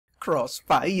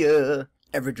Crossfire.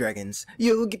 EVERDRAGONS,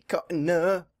 you'll get caught in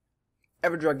a...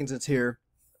 EVERDRAGONS is here.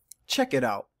 Check it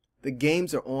out. The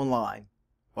games are online.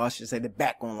 Well, I should say they're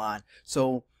back online.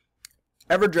 So,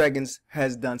 EVERDRAGONS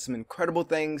has done some incredible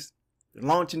things. They're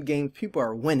launching games. People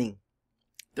are winning.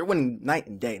 They're winning night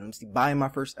and day. Let me see. Buying my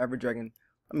first EVERDRAGON.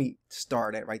 Let me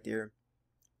start that right there.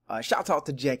 Shout out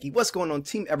to Jackie. What's going on,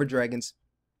 Team EVERDRAGONS?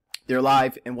 They're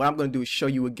live, and what I'm going to do is show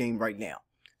you a game right now.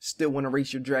 Still want to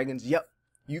race your dragons? Yep,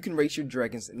 you can race your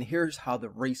dragons, and here's how the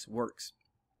race works.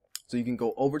 So you can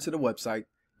go over to the website.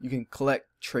 You can collect,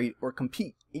 trade, or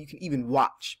compete. And you can even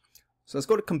watch. So let's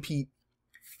go to compete,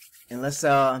 and let's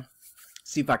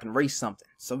see if I can race something.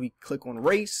 So we click on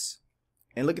race,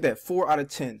 and look at that, 4 out of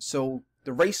 10. So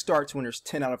the race starts when there's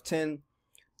 10 out of 10,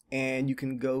 and you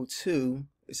can go to,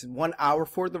 it's 1 hour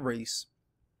for the race.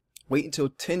 Wait until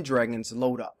 10 dragons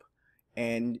load up,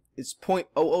 and it's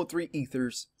 0.003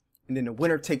 ethers, and then the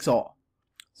winner takes all.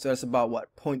 So that's about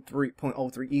what,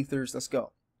 0.03 ethers. Let's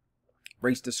go.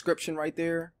 Race description right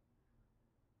there.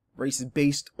 Race is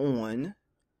based on,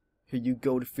 here you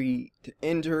go, to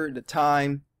enter the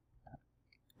time.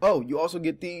 Oh, you also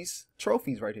get these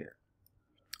trophies right here.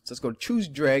 So let's go to choose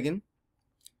dragon,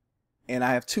 and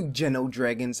I have 2 Geno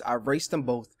dragons. I raced them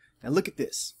both. Now look at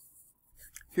this.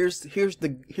 Here's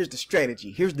the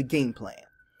strategy. Here's the game plan.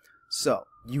 So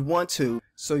what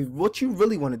you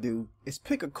really want to do is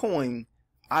pick a coin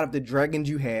out of the dragons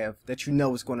you have that you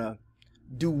know is gonna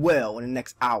do well in the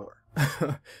next hour.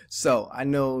 So I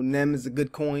know NEM is a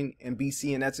good coin, and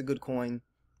BC, and that's a good coin.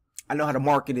 I know how the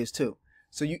market is too.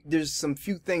 So there's some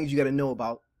few things you got to know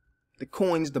about the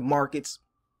coins, the markets,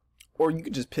 or you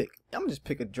can just pick. I'm gonna just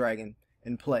pick a dragon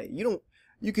and play.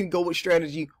 You can go with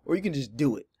strategy, or you can just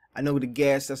do it. I know the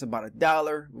gas, that's about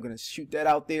 $1. We're gonna shoot that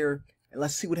out there, and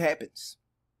let's see what happens.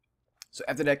 So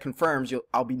after that confirms,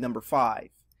 I'll be number 5,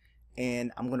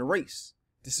 and I'm gonna race.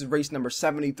 This is race number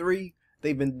 73.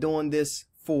 They've been doing this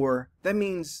for, that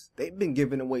means they've been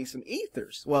giving away some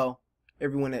ethers. Well,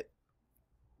 everyone that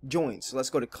joins. So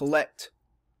let's go to collect.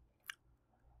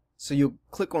 So you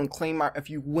click on claim my,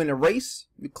 if you win a race,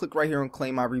 you click right here on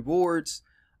claim my rewards.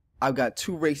 I've got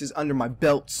 2 races under my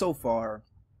belt so far.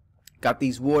 Got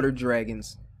these water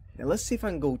dragons. Now let's see if I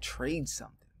can go trade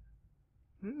something.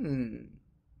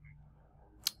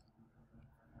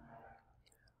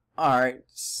 Alright,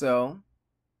 so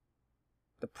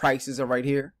the prices are right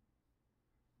here.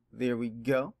 There we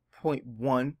go.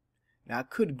 0.1. Now I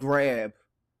could grab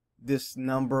this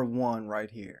number 1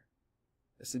 right here.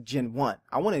 That's a Gen 1.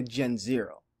 I want a Gen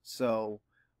 0. So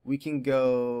we can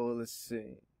go, let's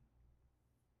see.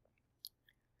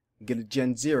 Get a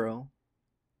Gen 0.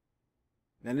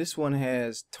 Now this one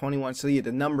has 21. So yeah,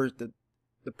 the numbers,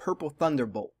 the purple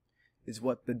thunderbolt is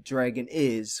what the dragon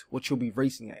is, what you'll be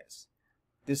racing as.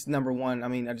 This number 1, I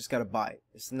mean, I just gotta buy it.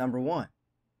 It's number 1.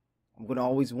 I'm gonna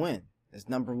always win. It's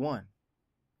number 1.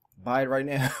 Buy it right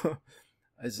now.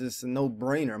 It's just a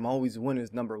no-brainer. I'm always winning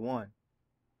as number 1.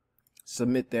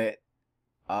 Submit that.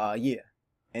 Yeah.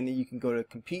 And then you can go to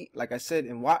compete, like I said,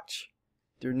 and watch.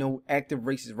 There are no active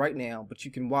races right now, but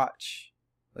you can watch.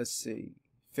 Let's see.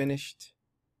 Finished.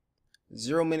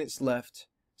 0 minutes left.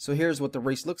 So here's what the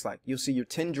race looks like. You'll see your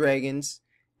 10 dragons,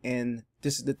 and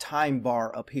this is the time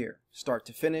bar up here, start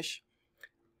to finish.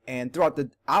 And throughout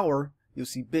the hour, you'll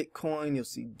see Bitcoin, you'll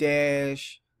see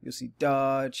Dash, you'll see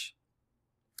Dodge,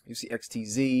 you'll see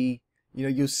XTZ. You know,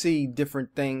 you'll see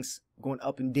different things going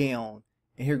up and down.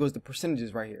 And here goes the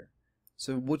percentages right here.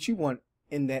 So what you want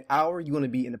in that hour, you want to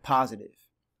be in the positive.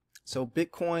 So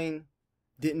Bitcoin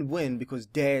didn't win because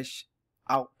Dash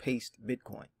outpaced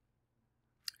Bitcoin.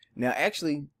 Now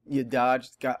actually, your Dodge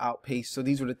got outpaced. So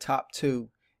these were the top 2.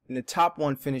 And the top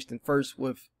one finished in first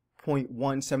with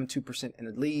 0.172% in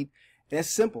the lead. And that's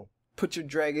simple. Put your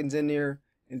dragons in there,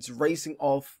 and it's racing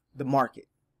off the market.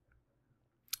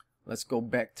 Let's go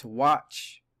back to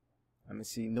watch. Let me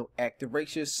see, no active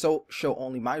races. So show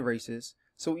only my races.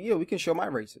 So yeah, we can show my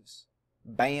races.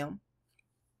 Bam.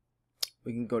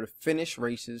 We can go to finish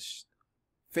races.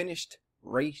 Finished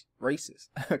races.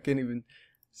 I can't even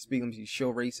speak. Let me see, show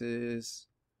races.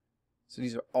 So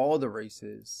these are all the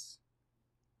races.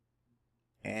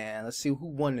 And let's see who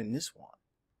won in this one.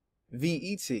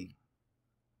 VET.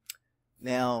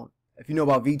 Now, if you know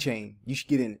about VeChain, you should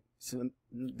get in it. So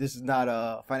this is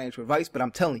not financial advice, but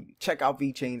I'm telling you, check out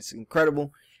VeChain. It's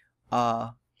incredible.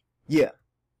 Yeah.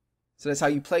 So that's how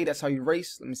you play. That's how you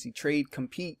race. Let me see. Trade,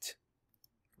 compete,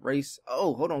 race.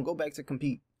 Oh, hold on. Go back to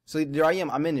compete. So there I am.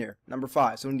 I'm in there. Number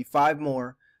 5. So we need 5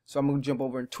 more. So I'm going to jump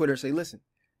over on Twitter and say, listen,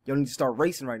 y'all need to start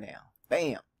racing right now.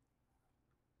 Bam.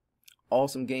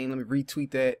 Awesome game. Let me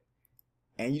retweet that.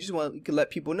 and you can let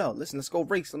people know, listen, let's go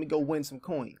race, let me go win some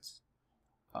coins.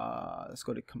 Let's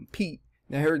go to compete.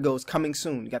 Now here it goes, coming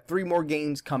soon. You got 3 more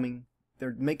games coming.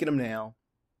 They're making them now.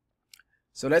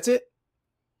 So that's it.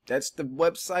 That's the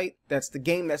website, that's the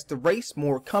game, that's the race.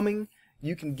 More coming.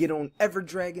 You can get on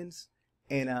EVERDRAGONS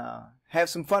and have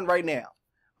some fun right now.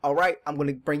 Alright, I'm going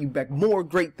to bring you back more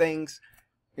great things.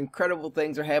 Incredible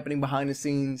things are happening behind the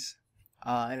scenes,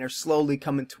 and they're slowly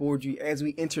coming towards you as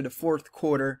we enter the 4th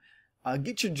quarter.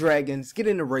 Get your dragons, get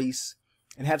in the race,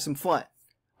 and have some fun.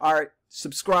 Alright,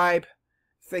 subscribe.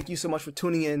 Thank you so much for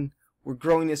tuning in. We're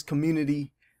growing this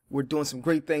community. We're doing some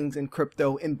great things in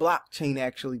crypto, in blockchain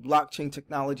actually. Blockchain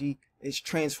technology is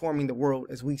transforming the world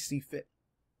as we see fit.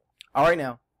 Alright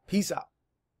now, peace out.